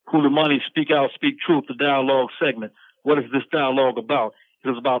Cooler Money, Speak Out, Speak Truth, the dialogue segment. What is this dialogue about? It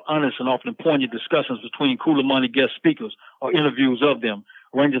is about honest and often poignant discussions between Cooler Money guest speakers or interviews of them,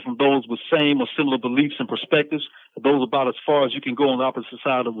 ranging from those with same or similar beliefs and perspectives to those about as far as you can go on the opposite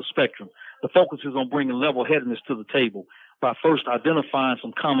side of the spectrum. The focus is on bringing level-headedness to the table by first identifying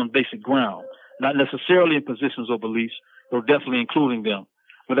some common basic ground, not necessarily in positions or beliefs, though definitely including them,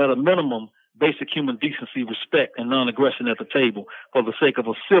 but at a minimum, basic human decency, respect, and non-aggression at the table for the sake of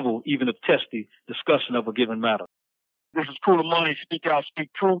a civil, even if testy, discussion of a given matter. This is Cooler Money, Speak Out, Speak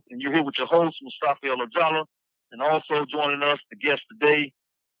Truth, and you're here with your host, Mustafa El-Ajala, and also joining us, the guest today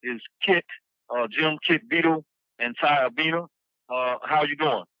is Kit, Jim Kit Beadle, and Ty Abina. How you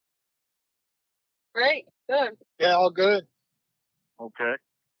doing? Great, good. Yeah, all good. Okay.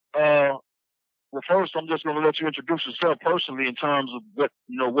 Well, first, I'm just going to let you introduce yourself personally in terms of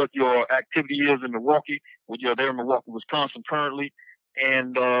what your activity is in Milwaukee. You're there in Milwaukee, Wisconsin currently.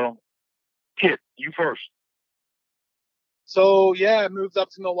 And Kit, you first. So, yeah, I moved up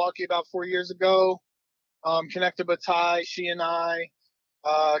to Milwaukee about 4 years ago. Connected with Ty. She and I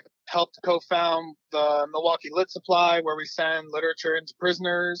helped co-found the Milwaukee Lit Supply, where we send literature into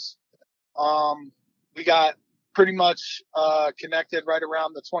prisoners. We got pretty much connected right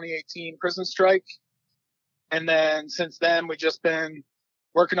around the 2018 prison strike. And then since then, we've just been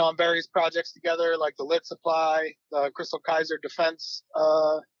working on various projects together, like the Lit Supply, the Crystal Kaiser Defense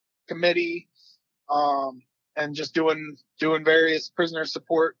Committee, and just doing various prisoner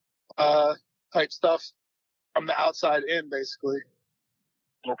support type stuff from the outside in, basically.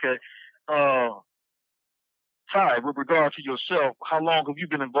 Okay. Ty, with regard to yourself, how long have you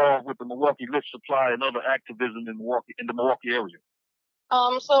been involved with the Milwaukee Lit Supply and other activism in the Milwaukee area?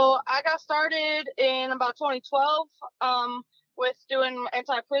 So I got started in about 2012 with doing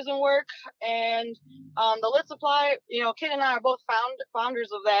anti-prison work, and the Lit Supply, Kit and I are both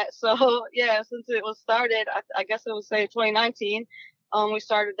founders of that. So yeah, since it was started, I guess it was say 2019, we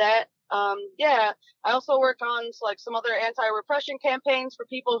started that. I also work on some other anti-repression campaigns for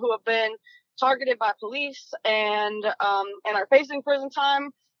people who have been targeted by police and are facing prison time.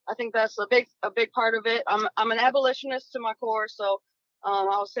 I think that's a big part of it. I'm an abolitionist to my core, so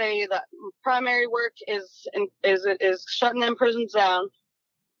I'll say that primary work is shutting them prisons down.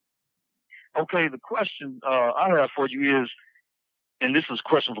 Okay, the question I have for you is, and this is a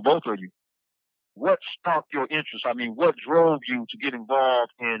question for both of you, what sparked your interest? I mean, what drove you to get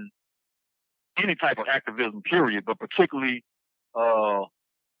involved in any type of activism, period, but particularly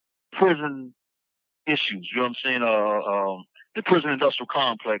prison issues, you know what I'm saying? The prison industrial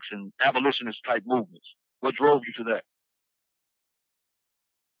complex and abolitionist type movements. What drove you to that?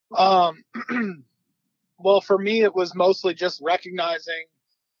 Well, for me, it was mostly just recognizing,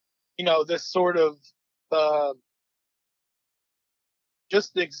 this sort of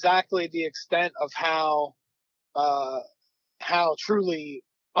just exactly the extent of how truly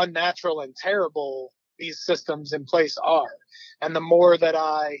unnatural and terrible these systems in place are. And the more that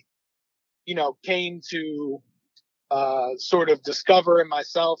I, came to sort of discover in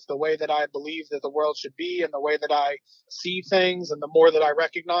myself the way that I believe that the world should be and the way that I see things, and the more that I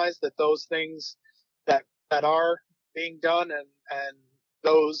recognize that those things that are being done and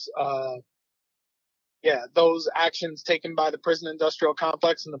those those actions taken by the prison industrial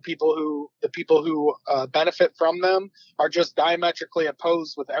complex and the people who benefit from them are just diametrically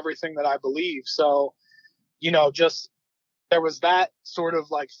opposed with everything that I believe. So, just there was that sort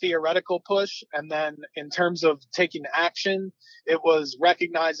of theoretical push. And then in terms of taking action, it was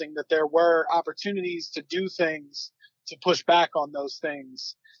recognizing that there were opportunities to do things to push back on those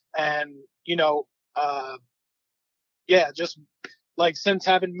things. And, just since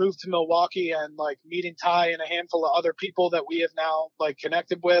having moved to Milwaukee and meeting Ty and a handful of other people that we have now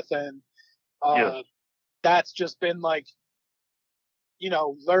connected with. And that's just been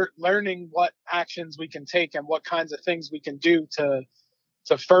learning what actions we can take and what kinds of things we can do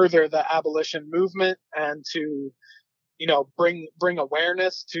to further the abolition movement and to, bring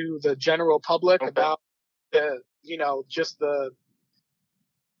awareness to the general public about the, just the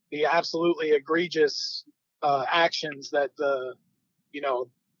absolutely egregious actions that the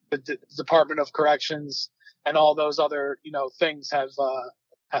Department of Corrections and all those other, things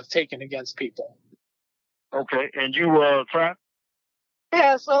have taken against people. Okay. And you, Ty?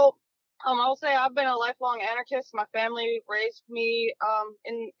 Yeah, so I'll say I've been a lifelong anarchist. My family raised me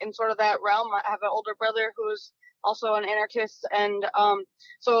in sort of that realm. I have an older brother who's also an anarchist, and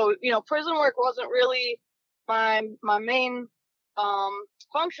so prison work wasn't really my main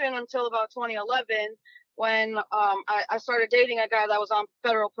function until about 2011 when I started dating a guy that was on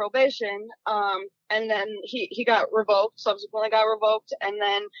federal probation, and then he got revoked, subsequently got revoked, and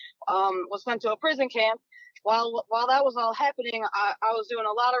then was sent to a prison camp. While that was all happening, I was doing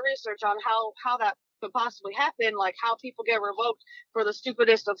a lot of research on how that could possibly happen, like how people get revoked for the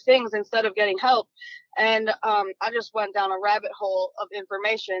stupidest of things instead of getting help. And I just went down a rabbit hole of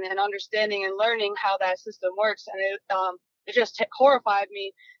information and understanding and learning how that system works, and it just horrified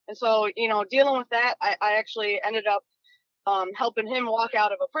me. And so, dealing with that, I actually ended up helping him walk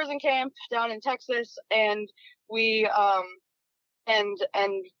out of a prison camp down in Texas, and we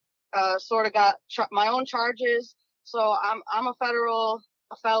sort of got my own charges. So I'm a federal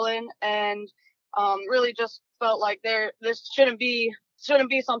felon, and really just felt like this shouldn't be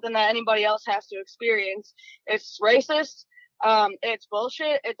something that anybody else has to experience. It's racist. It's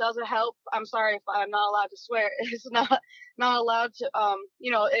bullshit. It doesn't help. I'm sorry if I'm not allowed to swear. It's not allowed to,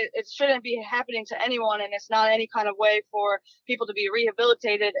 it shouldn't be happening to anyone, and it's not any kind of way for people to be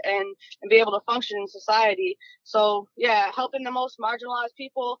rehabilitated and be able to function in society. So yeah, helping the most marginalized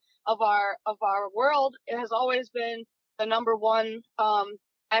people of our world, it has always been the number one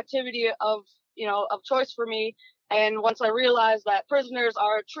activity of choice for me. And once I realized that prisoners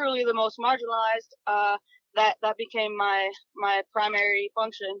are truly the most marginalized, that became my primary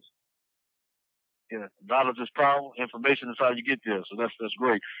function. Yeah, knowledge is power. Information is how you get there. So that's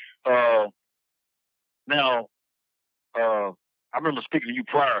great. Now, I remember speaking to you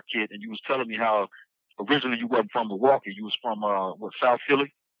prior, kid, and you was telling me how originally you wasn't from Milwaukee. You was from South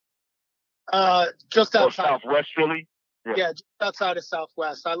Philly? Just outside. Or Southwest Philly? Yeah, just outside of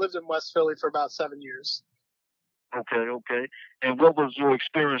Southwest. I lived in West Philly for about 7 years. Okay. And what was your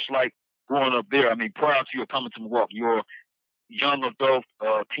experience like growing up there? I mean, prior to your coming to Milwaukee, your young adult,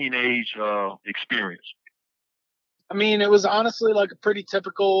 teenage experience. I mean, it was honestly like a pretty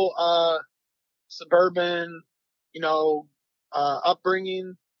typical suburban,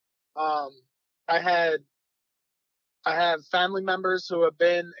 upbringing. I have family members who have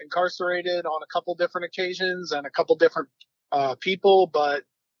been incarcerated on a couple different occasions and a couple different people, but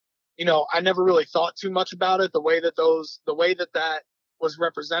I never really thought too much about it. The way that was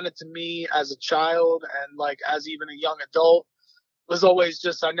represented to me as a child and like as even a young adult was always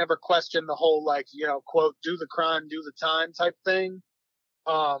just, I never questioned the whole quote, do the crime, do the time type thing.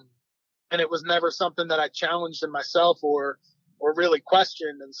 And it was never something that I challenged in myself or really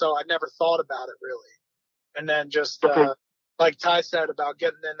questioned. And so I never thought about it really. And then just, like Ty said about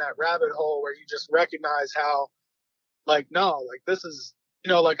getting in that rabbit hole where you just recognize how this is,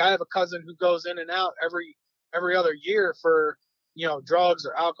 I have a cousin who goes in and out every other year for, drugs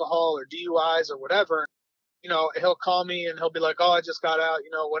or alcohol or DUIs or whatever. He'll call me and he'll be like, oh, I just got out,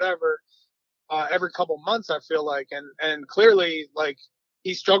 whatever. Every couple months, I feel like, and clearly like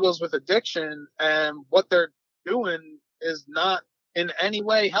he struggles with addiction, and what they're doing is not in any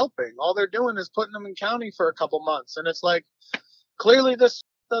way helping. All they're doing is putting them in county for a couple months. And it's like, clearly this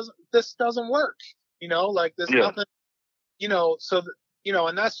doesn't work, there's nothing,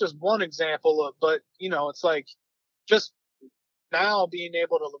 and that's just one example of, but it's like just now being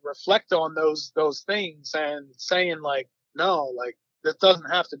able to reflect on those things and saying like, no, like this doesn't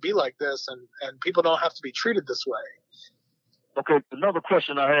have to be like this, and people don't have to be treated this way. Okay, another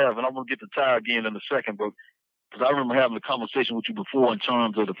question I have, and I'm gonna get to Ty again in a second, but because I remember having a conversation with you before in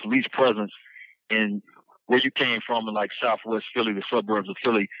terms of the police presence and where you came from in like Southwest Philly, the suburbs of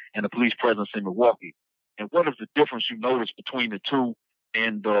Philly, and the police presence in Milwaukee. And what is the difference you notice between the two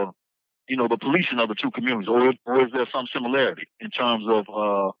and the policing of the two communities, or is there some similarity in terms of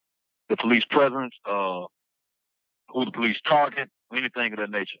the police presence, who the police target, or anything of that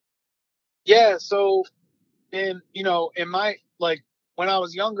nature? Yeah, so in my, like, when I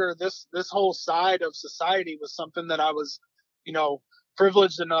was younger, this whole side of society was something that I was,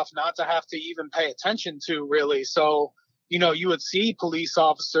 privileged enough not to have to even pay attention to really. So, you would see police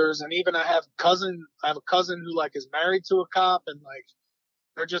officers, and even I have a cousin who like is married to a cop, and like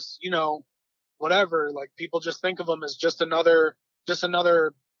they're just, whatever, like people just think of them as just another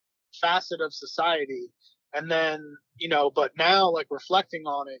facet of society. And then, but now like reflecting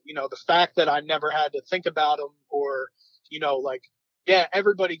on it, the fact that I never had to think about them or, like, yeah,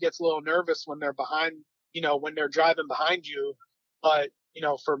 everybody gets a little nervous when they're behind, when they're driving behind you. But,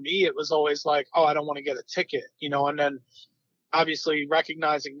 for me, it was always like, oh, I don't want to get a ticket, and then obviously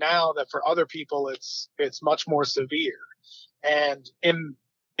recognizing now that for other people, it's much more severe. And in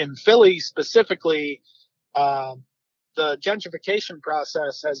Philly specifically, the gentrification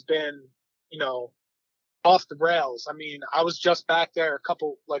process has been, off the rails. I mean, I was just back there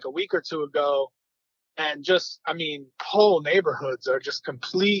a week or two ago, and whole neighborhoods are just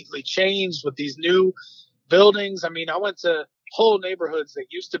completely changed with these new buildings. I mean, I went to whole neighborhoods that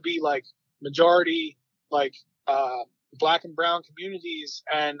used to be like majority, like, black and brown communities.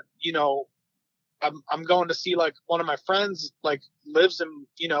 And, I'm going to see, like, one of my friends, like, lives in,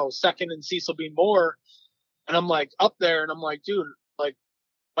 2nd and Cecil B. Moore. And I'm like up there and I'm like, dude, like,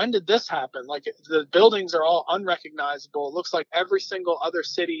 when did this happen? Like, the buildings are all unrecognizable. It looks like every single other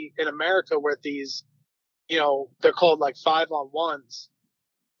city in America where these, they're called like 5-on-1s.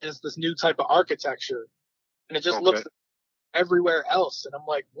 And it's this new type of architecture. And it just looks everywhere else. And I'm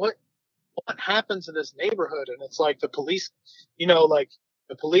like, what happened to this neighborhood? And it's like the police, like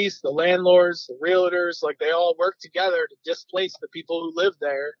the police, the landlords, the realtors, like they all work together to displace the people who live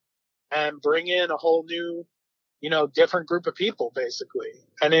there and bring in a whole new, different group of people, basically.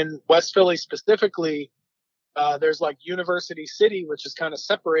 And in West Philly specifically, there's like University City, which is kind of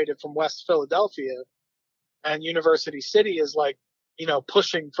separated from West Philadelphia. And University City is like,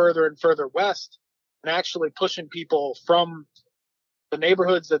 pushing further and further west and actually pushing people from the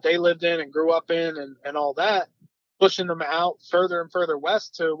neighborhoods that they lived in and grew up in and all that, pushing them out further and further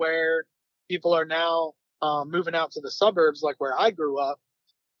west to where people are now moving out to the suburbs, like where I grew up.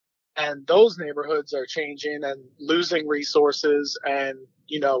 And those neighborhoods are changing and losing resources. And,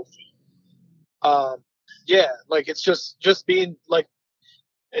 like it's just being like,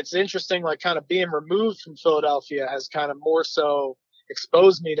 it's interesting, like kind of being removed from Philadelphia has kind of more so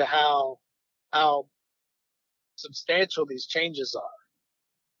exposed me to how substantial these changes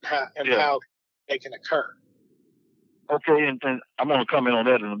are and how they can occur. Okay, and I'm going to comment on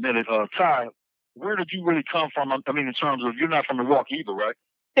that in a minute. Ty, where did you really come from? I mean, in terms of, you're not from Milwaukee either, right?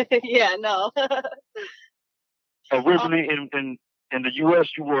 Yeah, no. Originally in the U.S.,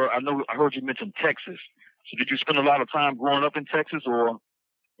 you were, I heard you mention Texas. So did you spend a lot of time growing up in Texas, or?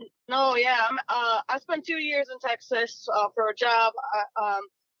 No, yeah. I spent 2 years in Texas for a job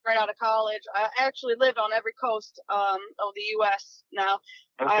right out of college. I actually lived on every coast of the U.S. now.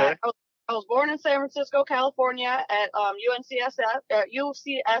 Okay. I was born in San Francisco, California at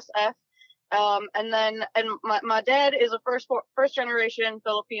UCSF. And my dad is a first generation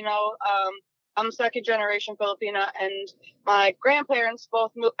Filipino. I'm second generation Filipina, and my grandparents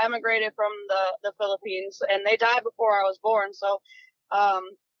both emigrated from the Philippines, and they died before I was born. So,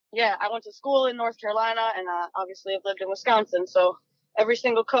 I went to school in North Carolina, and obviously I've lived in Wisconsin. So every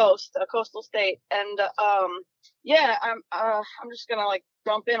single coast, a coastal state, and I'm just gonna like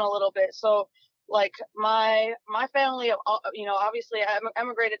jump in a little bit. So, like my family, obviously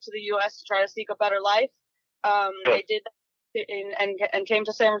emigrated to the U.S. to try to seek a better life. They did that and came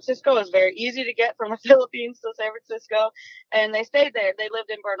to San Francisco. It was very easy to get from the Philippines to San Francisco, and they stayed there. They lived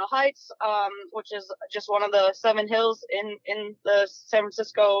in Bernal Heights, which is just one of the 7 hills in the San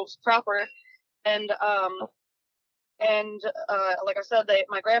Francisco proper. And like I said,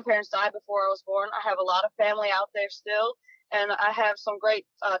 my grandparents died before I was born. I have a lot of family out there still. And I have some great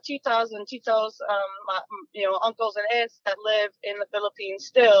titas and titos, my uncles and aunts that live in the Philippines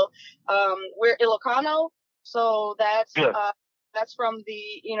still. We're Ilocano, so that's from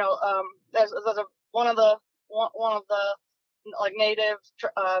the that's one of the like native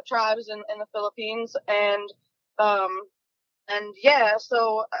tribes in the Philippines, and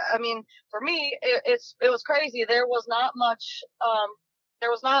so I mean, for me, it was crazy. There was not much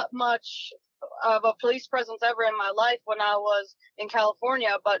of a police presence ever in my life when I was in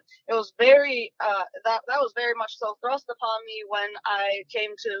California, but it was very that was very much so thrust upon me when I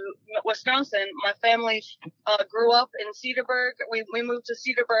came to Wisconsin. My family grew up in Cedarburg. We moved to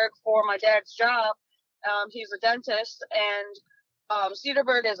Cedarburg for my dad's job. He's a dentist, and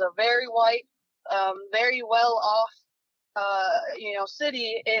Cedarburg is a very white, very well off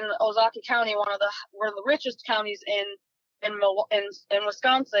city in Ozaukee County, one of the richest counties in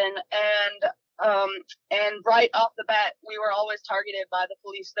Wisconsin, and right off the bat, we were always targeted by the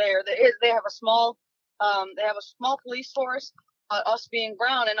police there. They have a small police force. Us being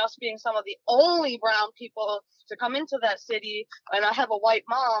brown and us being some of the only brown people to come into that city, and I have a white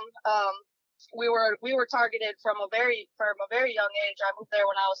mom. We were targeted from a very young age. I moved there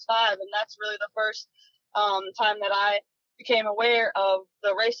when I was 5, and that's really the first time that I became aware of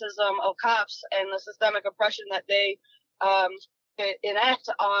the racism of cops and the systemic oppression that they enact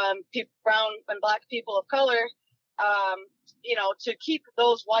on brown and black people of color, to keep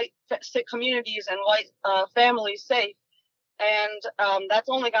those white communities and white families safe. And that's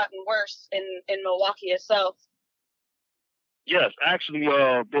only gotten worse in Milwaukee itself. Yes, actually,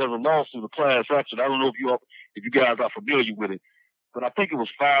 there's a lawsuit, a class action. I don't know if you guys are familiar with it, but I think it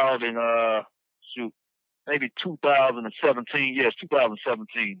was filed in maybe 2017. Yes,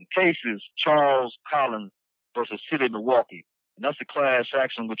 2017. The case is Charles Collins versus City of Milwaukee. And that's a class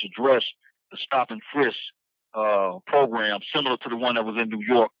action which addressed the stop and frisk program similar to the one that was in New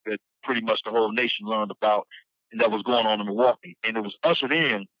York that pretty much the whole nation learned about and that was going on in Milwaukee. And it was ushered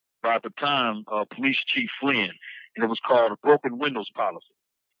in by, at the time, Police Chief Flynn, and it was called a broken windows policy.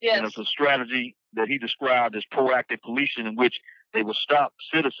 Yes. And it's a strategy that he described as proactive policing, in which they would stop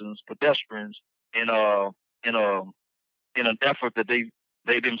citizens, pedestrians, in an effort that they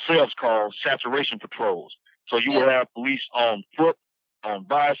themselves call saturation patrols. So you will have police on foot, on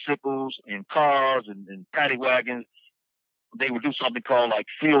bicycles, in cars, and paddy wagons. They would do something called like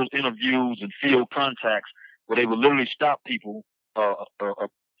field interviews and field contacts, where they would literally stop people, a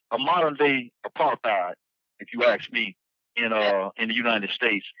modern day apartheid, if you ask me, in the United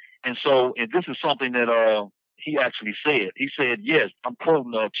States. And so, and this is something that he actually said. He said, yes, I'm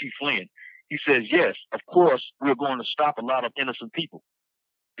quoting Chief Flynn. He says, yes, of course, we're going to stop a lot of innocent people.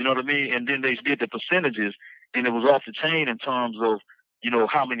 You know what I mean? And then they did the percentages, and it was off the chain in terms of,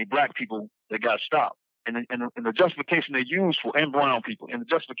 how many black people that got stopped. And the justification they used for, and brown people, and the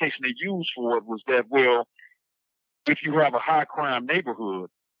justification they used for it was that, well, if you have a high crime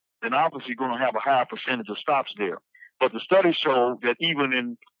neighborhood, then obviously you're going to have a higher percentage of stops there. But the studies show that even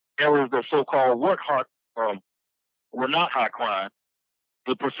in areas that so-called were not high crime,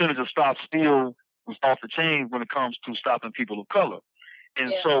 the percentage of stops still was off the chain when it comes to stopping people of color.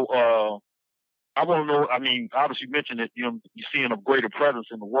 And so I want to know, I mean, obviously you mentioned that, you're seeing a greater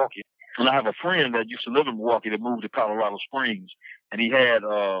presence in Milwaukee. And I have a friend that used to live in Milwaukee that moved to Colorado Springs, and he had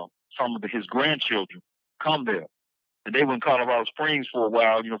some of his grandchildren come there. And they were in Colorado Springs for a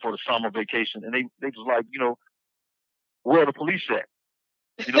while, for the summer vacation. And they was like, where are the police at?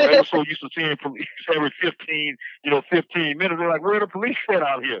 They were so used to seeing police every 15 minutes. They're like, where are the police at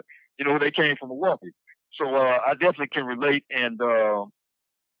out here? They came from Milwaukee. So I definitely can relate. And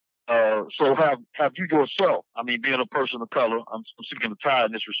so have you yourself, I mean, being a person of color, I'm speaking to Ty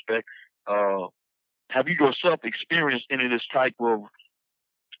in this respect, have you yourself experienced any of this type of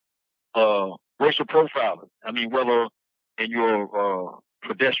racial profiling? I mean, whether in your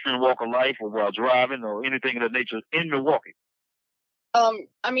pedestrian walk of life or while driving or anything of that nature in Milwaukee?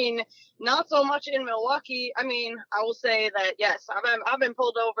 I mean, not so much in Milwaukee. I mean, I will say that yes, I've been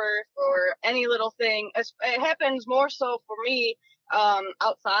pulled over for any little thing. It happens more so for me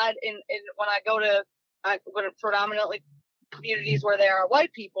outside in when I go to predominantly communities where there are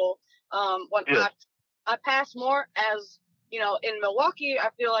white people. When I pass more as in Milwaukee, I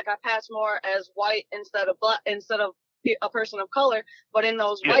feel like I pass more as white instead of black, instead of a person of color. But in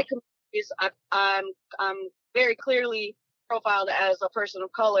those white communities, I'm very clearly profiled as a person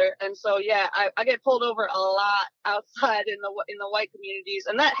of color. And so I get pulled over a lot outside in the white communities,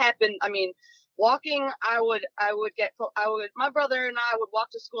 and that happened. I mean, walking, my brother and I would walk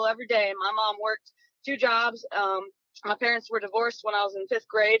to school every day. My mom worked 2 jobs. My parents were divorced when I was in 5th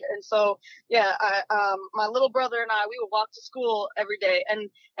grade. And so, my little brother and I, we would walk to school every day,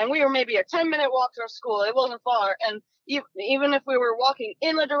 and we were maybe a 10-minute walk to our school. It wasn't far. And even if we were walking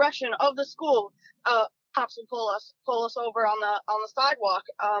in the direction of the school, cops would pull us over on the sidewalk.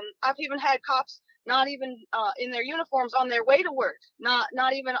 I've even had cops not even in their uniforms on their way to work,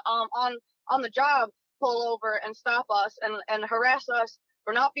 not even on the job, pull over and stop us and harass us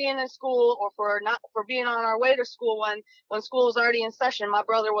for not being in school or for being on our way to school when school was already in session. My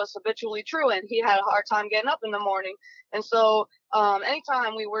brother was habitually truant. He had a hard time getting up in the morning. And so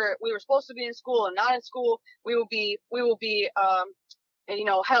anytime we were supposed to be in school and not in school, we will be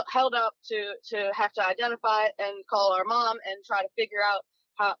held up to have to identify it and call our mom and try to figure out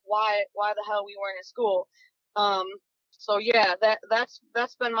why the hell we weren't in school. So that's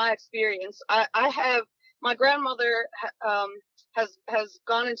been my experience. I have, my grandmother has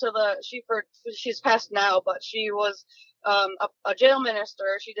gone into she's passed now, but she was a jail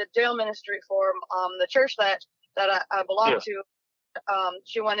minister. She did jail ministry for the church that I belong to.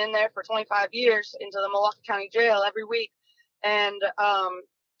 She went in there for 25 years into the Milwaukee County Jail every week. And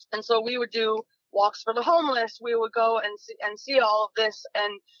so we would do walks for the homeless. We would go and see all of this.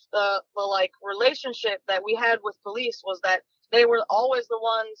 And the like relationship that we had with police was that they were always the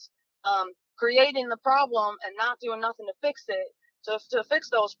ones creating the problem and not doing nothing to fix it, to fix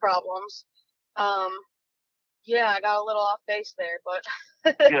those problems. I got a little off base there, but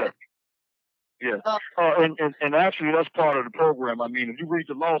and actually that's part of the program. I mean, if you read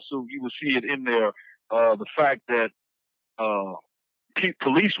the lawsuit, you will see it in there. The fact that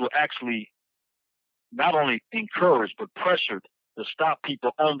police were actually not only encouraged but pressured to stop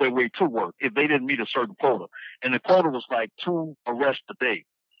people on their way to work if they didn't meet a certain quota. And the quota was like 2 arrests a day.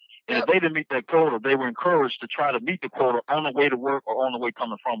 And if they didn't meet that quota, they were encouraged to try to meet the quota on the way to work or on the way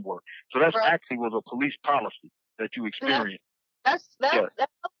coming from work. So that's actually was a police policy that you experienced. That's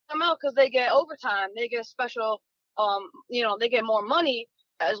them out because they get overtime. They get special, they get more money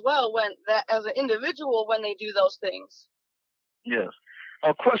as well as an individual when they do those things. Yes.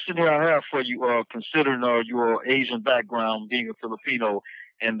 A question here I have for you, considering your Asian background, being a Filipino,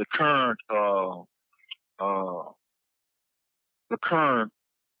 and the current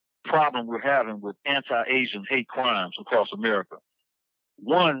problem we're having with anti-Asian hate crimes across America.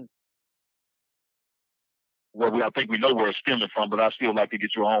 One, I think we know where it's stemming from, but I still like to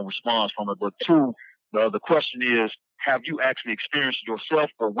get your own response from it. But two, the question is, have you actually experienced it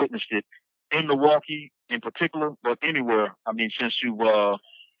yourself or witnessed it in Milwaukee in particular, but anywhere? I mean, since you've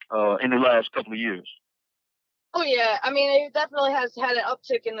in the last couple of years. Oh yeah, I mean, it definitely has had an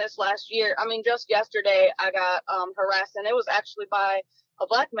uptick in this last year. I mean, just yesterday I got harassed, and it was actually by a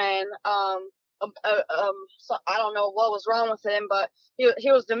black man. So I don't know what was wrong with him, but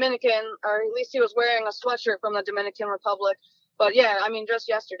he was Dominican, or at least he was wearing a sweatshirt from the Dominican Republic. But yeah, I mean, just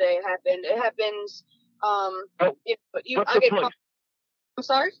yesterday it happened. It happens. What took place? I'm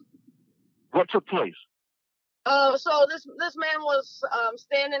sorry. What took place? So this man was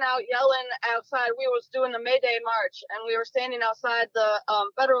standing out yelling outside. We was doing the May Day march, and we were standing outside the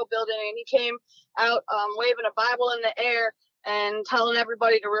federal building, and he came out waving a Bible in the air and telling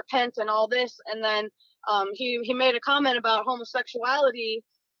everybody to repent and all this. And then he made a comment about homosexuality.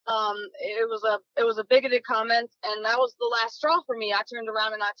 It was a bigoted comment, and that was the last straw for me. I turned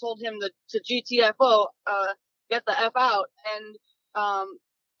around and I told him to GTFO, get the F out,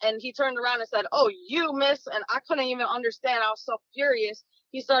 and he turned around and said, "Oh, you miss," and I couldn't even understand. I was so furious.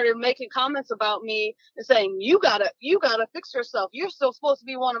 He started making comments about me and saying, you gotta fix yourself. You're still supposed to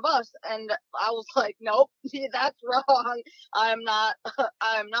be one of us. And I was like, nope, that's wrong. I am not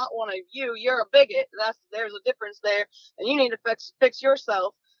one of you. You're a bigot. There's a difference there, and you need to fix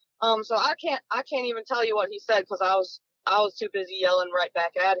yourself. So I can't even tell you what he said because I was too busy yelling right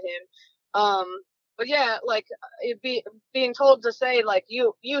back at him. But yeah, like being told to say like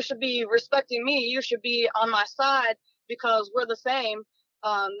you should be respecting me, you should be on my side because we're the same.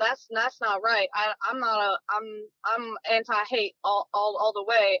 That's not right. I'm anti-hate all the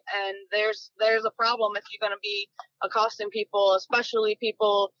way, and there's a problem if you're going to be accosting people, especially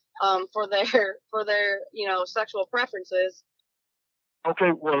people for their sexual preferences.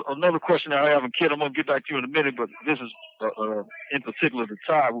 Okay, well, another question I have, and Kid, I'm going to get back to you in a minute, but this is in particular the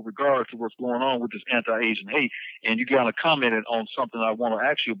tie with regard to what's going on with this anti-Asian hate, and you kind of commented on something I want to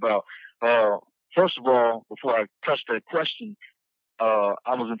ask you about. First of all, before I touch that question,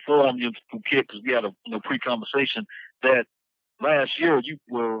 I was informed, Kid, because we had a pre-conversation, that last year you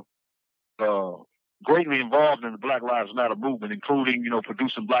were greatly involved in the Black Lives Matter movement, including,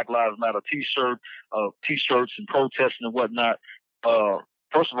 producing Black Lives Matter t-shirts and protesting and whatnot.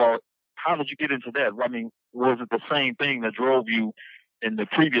 First of all, how did you get into that? I mean, was it the same thing that drove you in the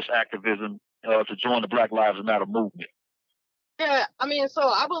previous activism to join the Black Lives Matter movement? Yeah, I mean, so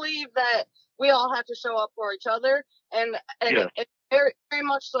I believe that we all have to show up for each other, and yeah. It very, very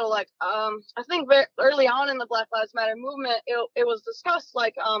much so. Like, I think very early on in the Black Lives Matter movement, it was discussed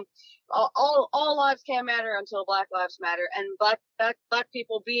like, all lives can't matter until Black Lives Matter, and black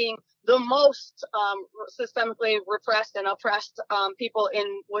people being the most systemically repressed and oppressed people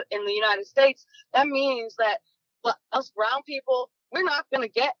in the United States. That means that us brown people,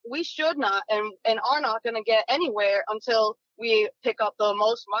 we should not and are not going to get anywhere until we pick up the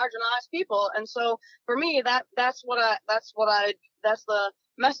most marginalized people. And so for me, that's the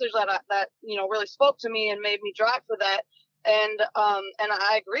message that really spoke to me and made me drive for that. And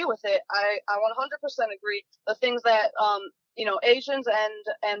I agree with it. I 100% agree. The things that Asians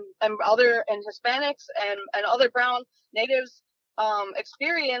and other and Hispanics and other brown natives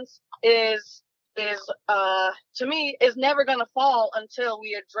experience is to me is never going to fall until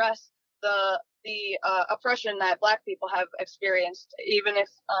we address the oppression that Black people have experienced, even if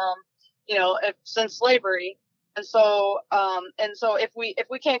since slavery. And so if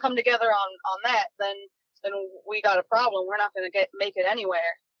we can't come together on that, then we got a problem. We're not going to make it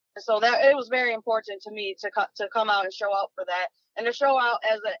anywhere. And so that it was very important to me to come out and show out for that, and to show out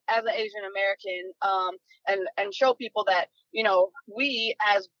as an Asian American, and show people that we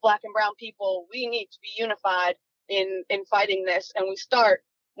as Black and brown people, we need to be unified in fighting this, and we start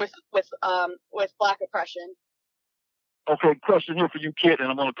with Black oppression. Okay, question here for you, Kit, and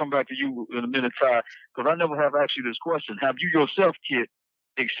I'm going to come back to you in a minute, Ty, because I never have asked you this question. Have you yourself, Kit,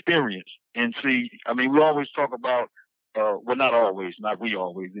 experienced and see? I mean, we always talk about, well, not always, not we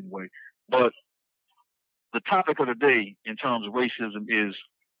always anyway, but the topic of the day in terms of racism is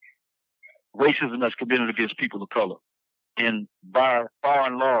racism that's committed against people of color. And by far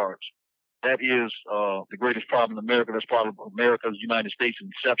and large, that is the greatest problem in America. That's part of America's United States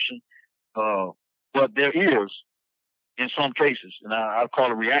inception. But there is, in some cases, and I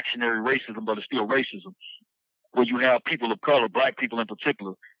call it reactionary racism, but it's still racism, where you have people of color, black people in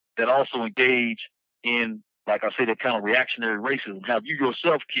particular, that also engage in, like I say, that kind of reactionary racism. Have you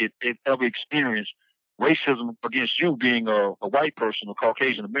yourself, kid, ever experienced racism against you being a white person, a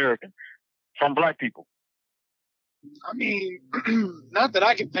Caucasian American, from black people? I mean, not that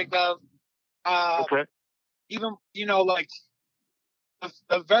I can think of. Okay. Even, like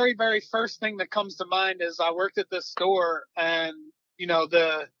the very, very first thing that comes to mind is I worked at this store, and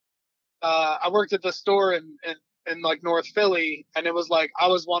I worked at the store in like North Philly, and it was like I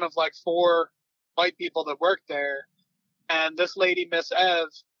was one of like 4 white people that worked there, and this lady, Miss Ev,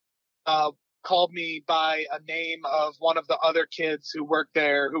 called me by a name of one of the other kids who worked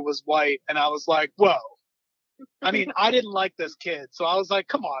there who was white, and I was like, whoa. I mean, I didn't like this kid, so I was like,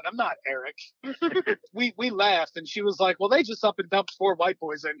 come on, I'm not Eric. We laughed, and she was like, well, they just up and dumped 4 white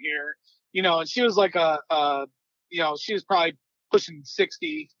boys in here, and she was like she was probably pushing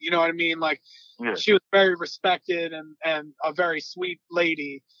 60, you know what I mean? Like, yeah. She was very respected and a very sweet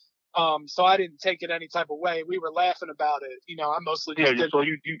lady. So I didn't take it any type of way. We were laughing about it. I mostly just did. So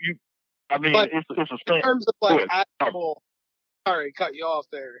you I mean, but it's a stand. In terms of like actual, sorry, cut you off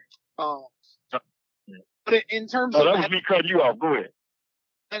there. But in terms of that was me cutting you off. Go ahead.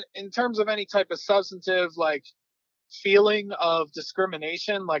 And in terms of any type of substantive like feeling of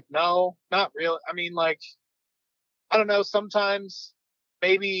discrimination, like no, not really. I mean, like, I don't know. Sometimes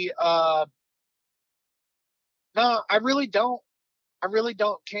maybe no, I really don't.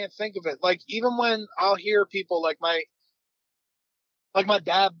 Can't think of it. Like, even when I'll hear people like my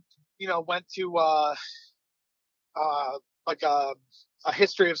dad, went to like a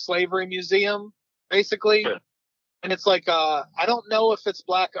history of slavery museum, basically. Yeah. And it's like, I don't know if it's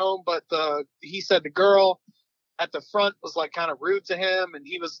black owned, but he said the girl at the front was like kind of rude to him, and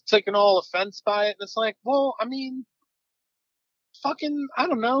he was taking all offense by it. And it's like, well, I mean, fucking, I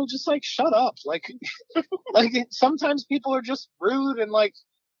don't know, just like shut up. Like, sometimes people are just rude, and like,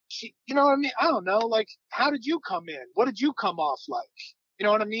 you know what I mean? I don't know. Like, how did you come in? What did you come off like? You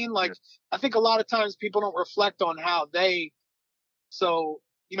know what I mean? Like, I think a lot of times people don't reflect on how so,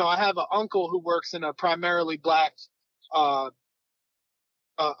 I have an uncle who works in a primarily black,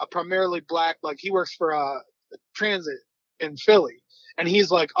 like, he works for transit in Philly. And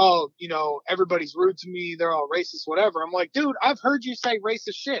he's like, oh, everybody's rude to me. They're all racist, whatever. I'm like, dude, I've heard you say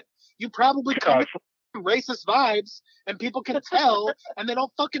racist shit. You probably come from racist vibes, and people can tell, and they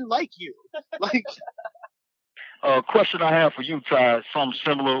don't fucking like you. Like, question I have for you, Ty, something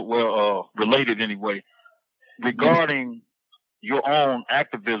similar, well, related anyway, regarding your own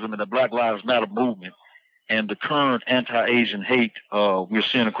activism in the Black Lives Matter movement and the current anti-Asian hate we're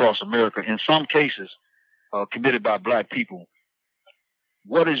seeing across America, in some cases committed by black people.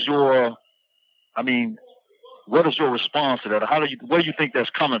 What is your response to that? Where do you think that's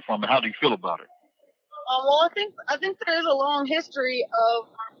coming from, and how do you feel about it? Well, I think there is a long history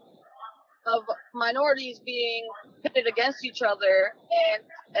of minorities being pitted against each other,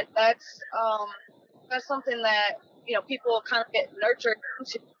 and that's something that people kind of get nurtured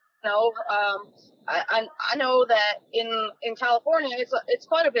into. I know that in California it's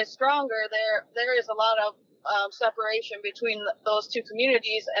quite a bit stronger. There is a lot of separation between those two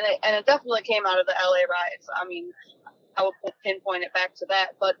communities, and it definitely came out of the LA riots. I mean, I would pinpoint it back to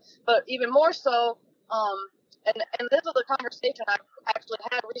that, but even more so, and this is a conversation I actually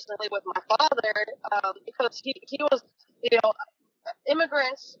had recently with my father, because he was,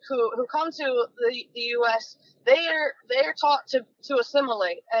 immigrants who come to the U.S. they're taught to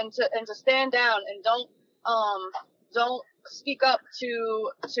assimilate and to stand down and don't speak up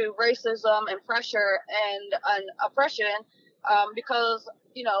to racism and pressure and oppression, because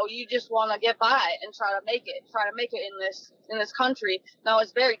you just want to get by and try to make it in this country. Now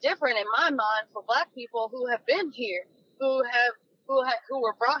it's very different in my mind for black people who have been here, who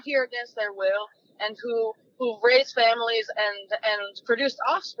were brought here against their will, and who've raised families and produced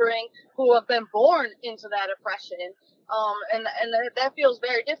offspring who have been born into that oppression. And that feels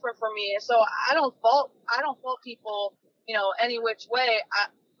very different for me. So I don't fault people, any which way.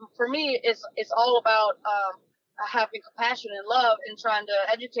 For me, it's all about having compassion and love and trying to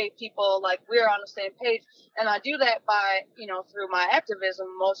educate people like we're on the same page. And I do that by, through my activism,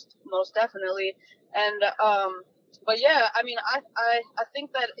 most definitely. And, but yeah, I mean, I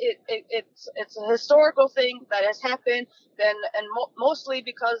think that it's a historical thing that has happened, and mostly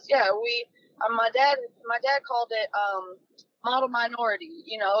because, my dad called it, model minority.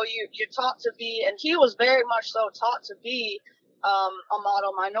 You're taught to be, and he was very much so taught to be, a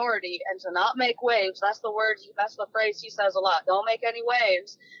model minority and to not make waves. That's the phrase he says a lot. Don't make any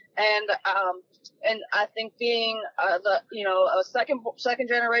waves. And I think being a second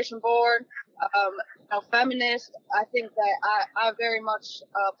generation born feminist, I think that I very much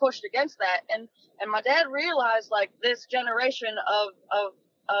pushed against that. And my dad realized like this generation of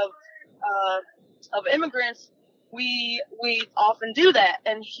immigrants, we often do that,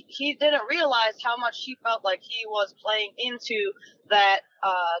 and he didn't realize how much he felt like he was playing into that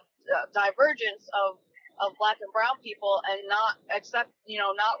divergence of black and brown people, and not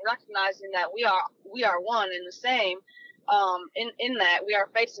recognizing that we are one and the same. In that we are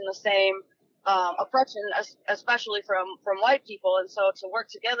facing the same oppression, especially from white people, and so to work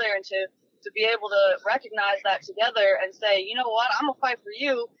together and to be able to recognize that together and say, you know what, I'm gonna fight for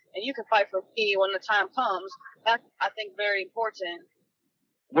you, and you can fight for me when the time comes. That's, I think, very important.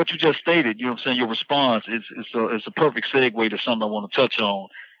 What you just stated, you know what I'm saying, your response is a perfect segue to something I want to touch on.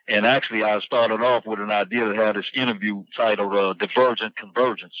 And actually, I started off with an idea to have this interview titled Divergent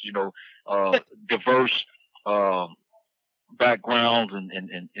Convergence, diverse backgrounds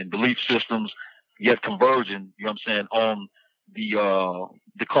and belief systems, yet converging, you know what I'm saying, on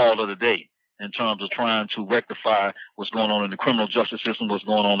the call of the day, in terms of trying to rectify what's going on in the criminal justice system, what's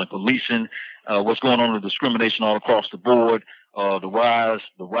going on in policing, what's going on in discrimination all across the board, the rise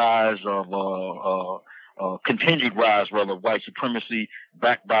of continued rise, rather, of white supremacy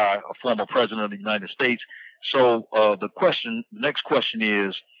backed by a former president of the United States. So the next question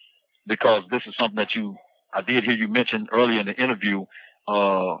is, because this is something that I did hear you mention earlier in the interview,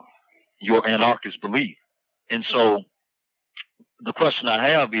 your anarchist belief. And so the question I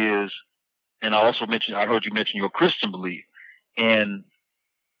have is, and I heard you mention your Christian belief, and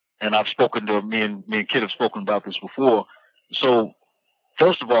I've spoken to me and Kid have spoken about this before. So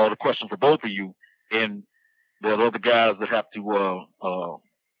first of all, the question for both of you, and there are other guys that have to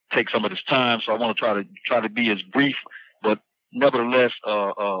take some of this time, so I want to try to be as brief, but nevertheless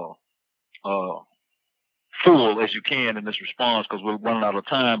full as you can in this response, because we're running out of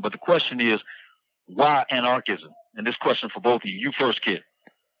time. But the question is, why anarchism? And this question for both of you. You first, Kid.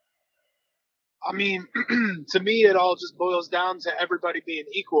 I mean, to me, it all just boils down to everybody being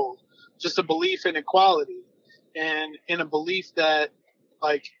equal, just a belief in equality, and in a belief that,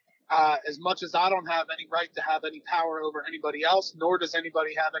 like, as much as I don't have any right to have any power over anybody else, nor does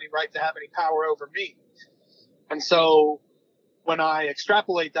anybody have any right to have any power over me. And so when I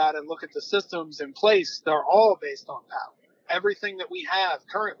extrapolate that and look at the systems in place, they're all based on power. Everything that we have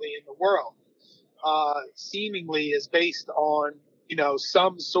currently in the world seemingly is based on,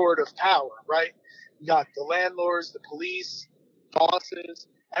 some sort of power, right? You got the landlords, the police, bosses.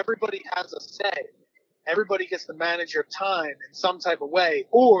 Everybody has a say. Everybody gets to manage your time in some type of way,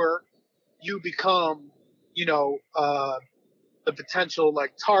 or you become, the potential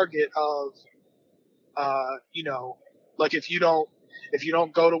like target of, like if you don't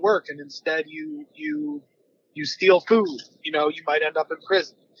go to work and instead you steal food, you might end up in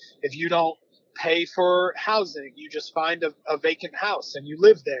prison. If you don't pay for housing, you just find a vacant house and you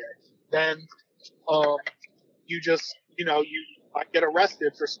live there, then you just you might get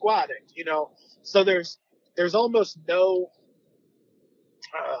arrested for squatting. So there's almost no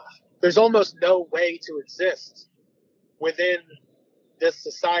way to exist within this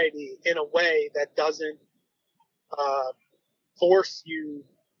society in a way that doesn't force you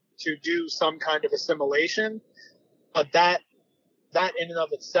to do some kind of assimilation. But that in and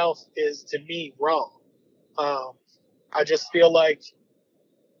of itself is, to me, wrong. I just feel like,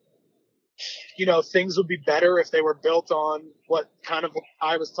 things would be better if they were built on what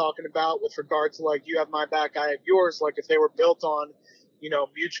I was talking about with regard to, like, you have my back, I have yours. Like, if they were built on,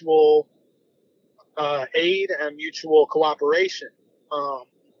 mutual aid and mutual cooperation,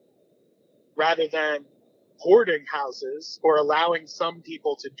 rather than hoarding houses or allowing some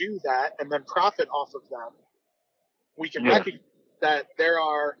people to do that and then profit off of them. We can recognize that there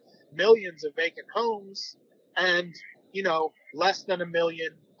are millions of vacant homes and, less than 1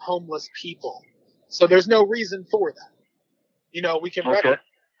 million homeless people. So there's no reason for that. We can I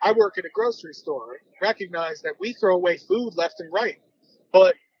work at a grocery store, recognize that we throw away food left and right,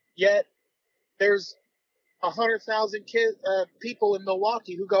 but yet there's 100,000 people in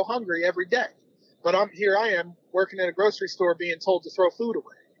Milwaukee who go hungry every day. But I am working at a grocery store being told to throw food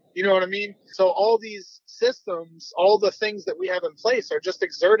away. You know what I mean? So all these systems, all the things that we have in place are just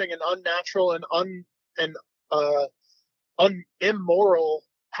exerting an unnatural and immoral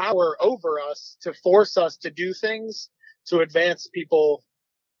power over us to force us to do things to advance people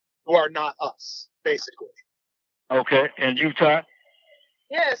who are not us, basically. Okay. And you, Ty?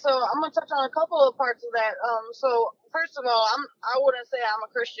 Yeah, so I'm going to touch on a couple of parts of that. So first of all, I wouldn't say I'm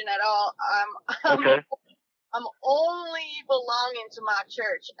a Christian at all. Okay. I'm only belonging to my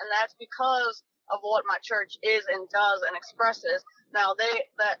church, and that's because of what my church is and does and expresses. Now,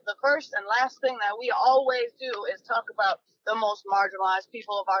 the first and last thing that we always do is talk about the most marginalized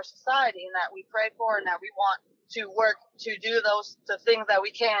people of our society, and that we pray for, and that we want to work to do the things that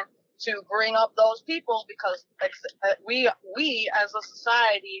we can to bring up those people, because we as a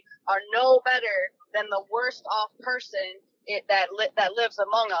society are no better than the worst off person that lives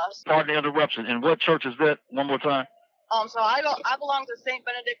among us. Pardon the interruption. And what church is that? One more time. So I belong to St.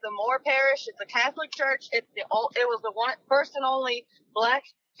 Benedict the Moor Parish. It's a Catholic church. It was the first and only Black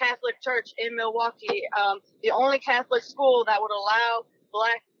Catholic church in Milwaukee. The only Catholic school that would allow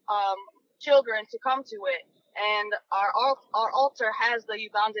Black children to come to it. And our altar has the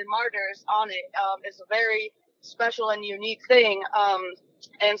Ugandan martyrs on it. It's a very special and unique thing.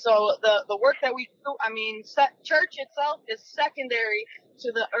 And so the work that we do, I mean, church itself is secondary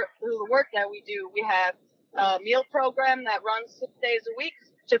to the work that we do. We have a meal program that runs 6 days a week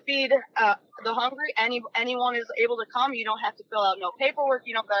to feed the hungry. Anyone is able to come. You don't have to fill out no paperwork.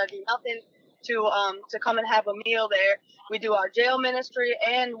 You don't got to do nothing to come and have a meal there. We do our jail ministry,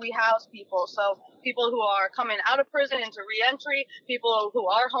 and we house people. So people who are coming out of prison into reentry, people who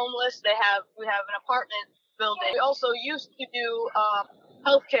are homeless, we have an apartment building. We also used to do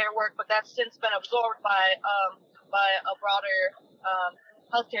healthcare work, but that's since been absorbed by a broader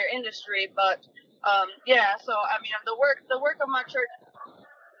healthcare industry. But yeah, so I mean, the work of my church is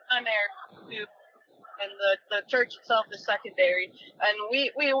primary too, and the church itself is secondary. And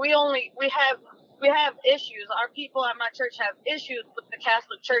we have issues. Our people at my church have issues with the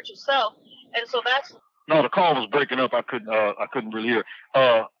Catholic Church itself, and so that's. No, the call was breaking up. I couldn't really hear.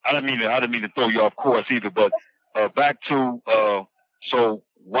 I didn't mean to throw you off course either. But back to so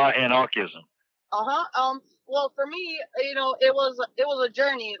why anarchism? Well, for me, it was a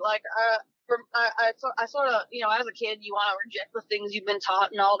journey. Like, I sort of, as a kid, you want to reject the things you've been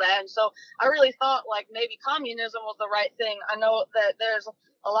taught and all that. And so I really thought like maybe communism was the right thing. I know that there's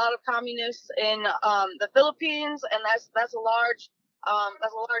a lot of communists in the Philippines, and that's a large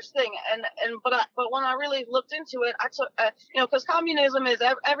thing. But when I really looked into it, I took, because communism is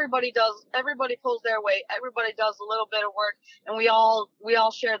everybody pulls their weight, everybody does a little bit of work, and we all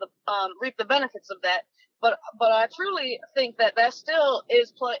share reap the benefits of that. But I truly think that still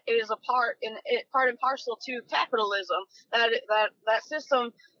is a part and parcel to capitalism. That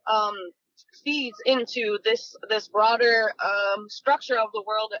system feeds into this broader structure of the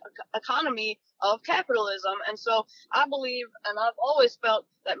world economy of capitalism. And so I believe, and I've always felt,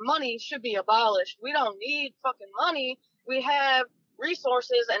 that money should be abolished. We don't need fucking money. We have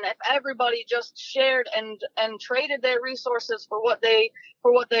resources, and if everybody just shared and traded their resources for what they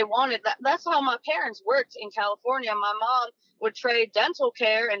wanted, that's how my parents worked in California. My mom would trade dental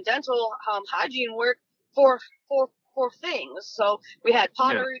care and dental hygiene work for things. So we had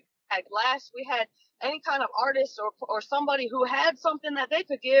pottery, we had glass, we had any kind of artist or somebody who had something that they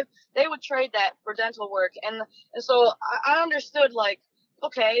could give, they would trade that for dental work. And so I understood, like,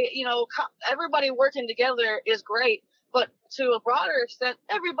 okay, everybody working together is great, but to a broader extent,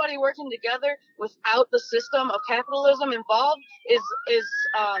 everybody working together without the system of capitalism involved is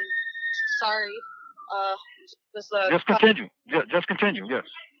just continue. Yeah, just continue. Yes.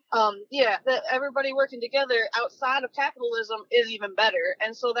 That everybody working together outside of capitalism is even better,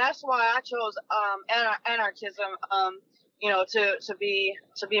 and so that's why I chose anarchism.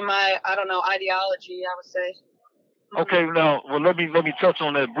 To be my, I don't know, ideology, I would say. Okay, now, well, let me touch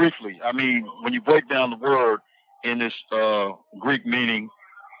on that briefly. I mean, when you break down the word in this Greek meaning,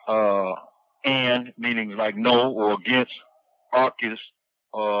 and meaning like no or against, archis,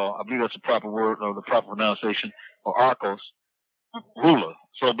 I believe that's the proper word or the proper pronunciation, or archos, ruler.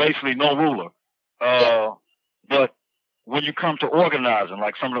 So basically, no ruler. But when you come to organizing,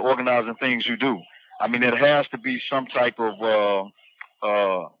 like some of the organizing things you do, I mean, it has to be some type of,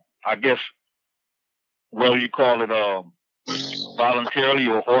 I guess, whether you call it voluntarily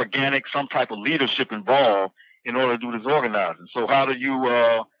or organic, some type of leadership involved in order to do this organizing. So how do you,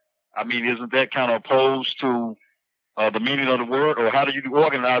 I mean, isn't that kind of opposed to the meaning of the word, or how do you do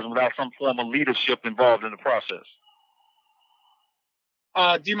organizing without some form of leadership involved in the process?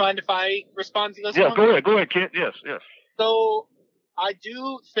 Do you mind if I respond to this? Yeah, one? Go ahead, Kent. Yes. So I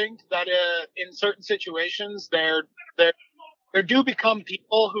do think that in certain situations there do become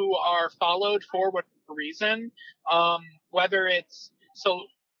people who are followed for whatever reason, whether it's so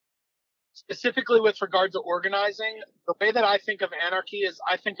specifically with regard to organizing. The way that I think of anarchy is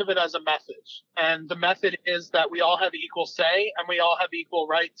I think of it as a method, and the method is that we all have equal say and we all have equal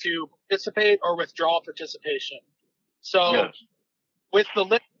right to participate or withdraw participation. So Yes. with the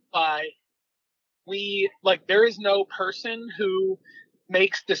Lit Supply, there is no person who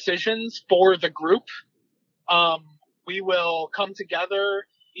makes decisions for the group. We will come together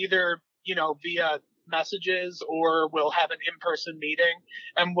either, via messages, or we'll have an in-person meeting,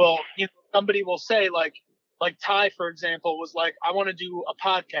 and somebody will say like Ty, for example, was like, I want to do a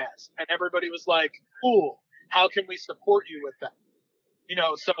podcast, and everybody was like, cool, how can we support you with that?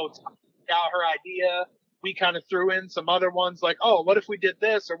 So Ty got her idea. We kind of threw in some other ones like, oh, what if we did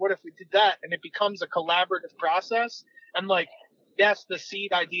this, or what if we did that? And it becomes a collaborative process. And yes, the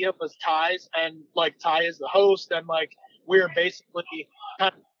seed idea was Ty's, and Ty is the host, and we're basically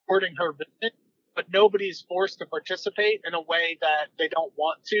kind of supporting her vision, but nobody's forced to participate in a way that they don't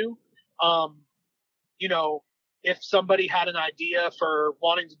want to. If somebody had an idea for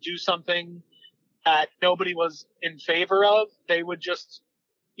wanting to do something that nobody was in favor of, they would just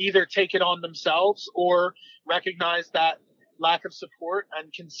either take it on themselves or recognize that lack of support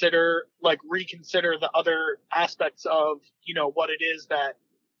and reconsider the other aspects of, what it is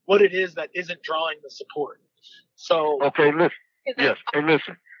that isn't drawing the support. So, okay, listen. Yes. Hey,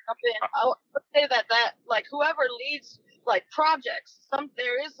 listen. I would say that whoever leads projects,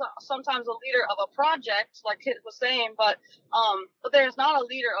 there is sometimes a leader of a project, like Kit was saying, but there's not a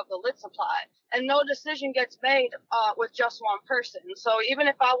leader of the Lit Supply, and no decision gets made with just one person. So even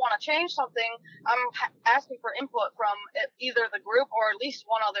if I want to change something, I'm asking for input from either the group or at least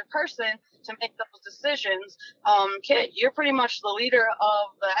one other person to make those decisions. Kit, you're pretty much the leader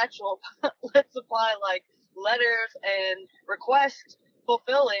of the actual Lit Supply, letters and requests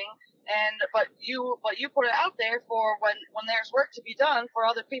fulfilling, but you put it out there for when there's work to be done for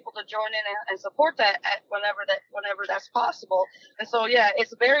other people to join in and support that whenever that's possible. And so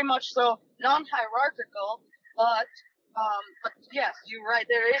it's very much so non-hierarchical, but yes, you're right,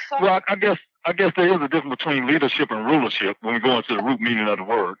 there is some. Well, I guess there is a difference between leadership and rulership when we go into the root meaning of the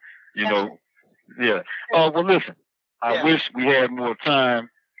word. Yeah. Well, listen, I wish we had more time,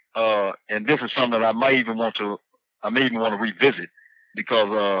 and this is something that I may even want to revisit,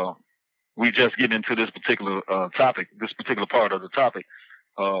 because we just get into this particular topic, this particular part of the topic,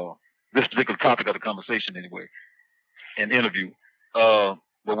 this particular topic of the conversation anyway, an interview. But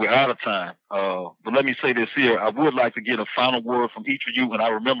we're out of time. But let me say this here. I would like to get a final word from each of you, and I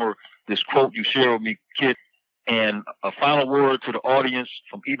remember this quote you shared with me, Kit, and a final word to the audience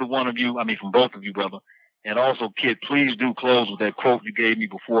from either one of you, from both of you, brother. And also, Kit, please do close with that quote you gave me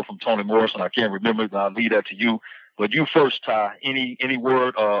before from Toni Morrison. I can't remember it, but I'll leave that to you. But you first, Ty, any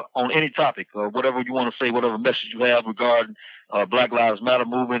word on any topic, whatever you want to say, whatever message you have regarding Black Lives Matter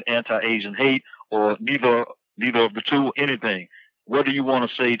movement, anti-Asian hate, or neither of the two, anything. What do you want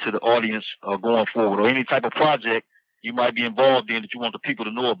to say to the audience going forward, or any type of project you might be involved in that you want the people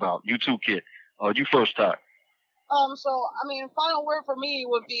to know about? You too, Kit. You first, Ty. Final word for me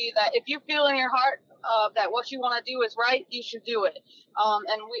would be that if you feel in your heart that what you want to do is right, you should do it.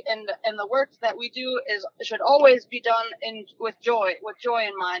 And the work that we do should always be done with joy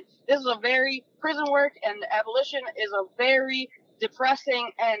in mind. This is prison work and abolition is a very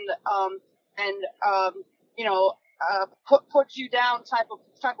depressing and put you down type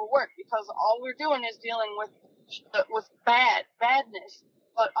of work, because all we're doing is dealing with badness.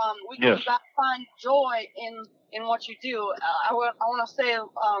 But we gotta find joy in what you do. I want to say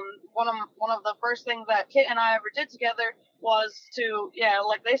one of the first things that Kit and I ever did together was to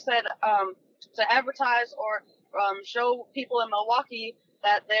like they said, to advertise or show people in Milwaukee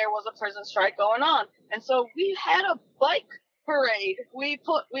that there was a prison strike going on. And so we had a bike parade. We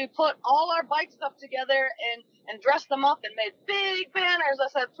put all our bike stuff together and dressed them up and made big banners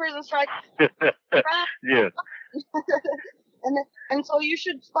that said prison strike. Yeah. And so you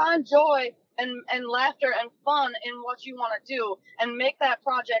should find joy and laughter and fun in what you want to do and make that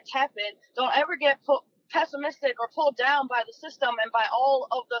project happen. Don't ever get pessimistic or pulled down by the system and by all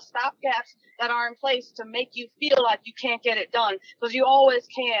of the stopgaps that are in place to make you feel like you can't get it done, because you always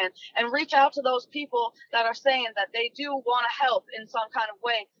can. And reach out to those people that are saying that they do want to help in some kind of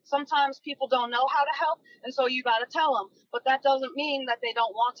way. Sometimes people don't know how to help, and so you got to tell them, but that doesn't mean that they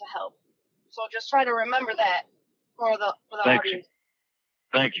don't want to help. So just try to remember that for the audience.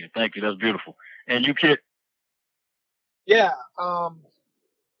 Thank you. That's beautiful. And you, Kit? Yeah.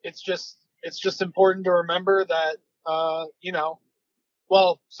 It's just important to remember that,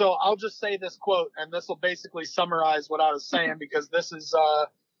 so I'll just say this quote, and this will basically summarize what I was saying, because this is,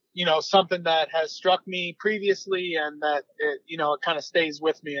 something that has struck me previously, and that it kind of stays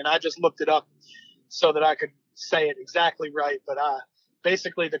with me. And I just looked it up so that I could say it exactly right. But,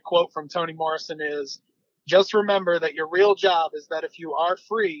 basically the quote from Toni Morrison is, just remember that your real job is that if you are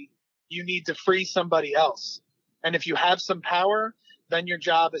free, you need to free somebody else. And if you have some power, then your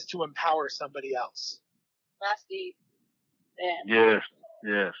job is to empower somebody else. That's deep. Damn.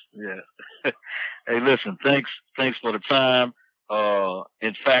 Yes. Hey, listen, thanks for the time.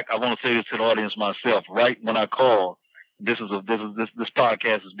 In fact, I want to say this to the audience myself. Right when I called, this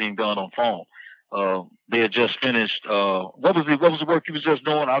podcast is being done on phone. They had just finished. What was the work you was just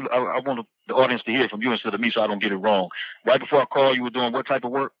doing? I want the audience to hear from you instead of me, so I don't get it wrong. Right before I called, you were doing what type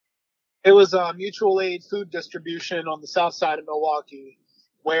of work? It was mutual aid food distribution on the south side of Milwaukee,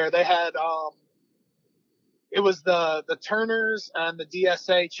 where they had it was the Turners and the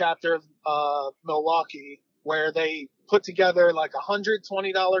DSA chapter of Milwaukee, where they put together like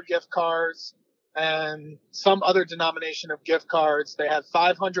 $120 gift cards and some other denomination of gift cards. They had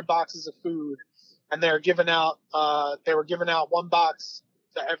 500 boxes of food, and they were giving out one box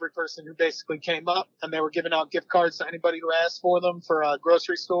to every person who basically came up, and they were giving out gift cards to anybody who asked for them for a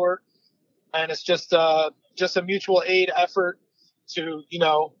grocery store. And it's just a mutual aid effort to,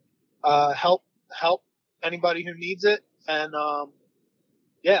 help anybody who needs it. And,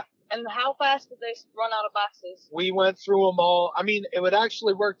 yeah. And how fast did they run out of boxes? We went through them all. I mean, it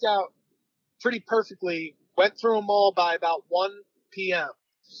actually worked out pretty perfectly. Went through them all by about 1 p.m.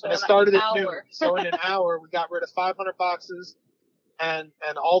 So and it started at hour. noon. So in an hour, we got rid of 500 boxes and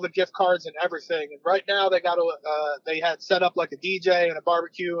all the gift cards and everything. And right now they had set up like a DJ and a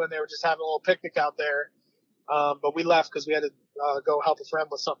barbecue, and they were just having a little picnic out there. But we left because we had to go help a friend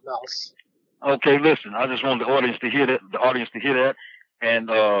with something else. Okay, listen, I just want the audience to hear that. And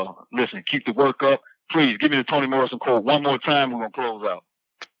listen, keep the work up. Please give me the Toni Morrison quote one more time. We're going to close out.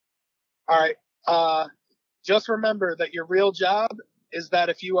 All right. Just remember that your real job is that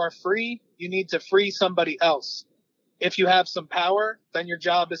if you are free, you need to free somebody else. If you have some power, then your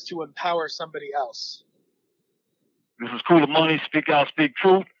job is to empower somebody else. This is Cooler Money. Speak out, speak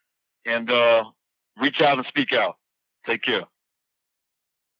truth, and reach out and speak out. Take care.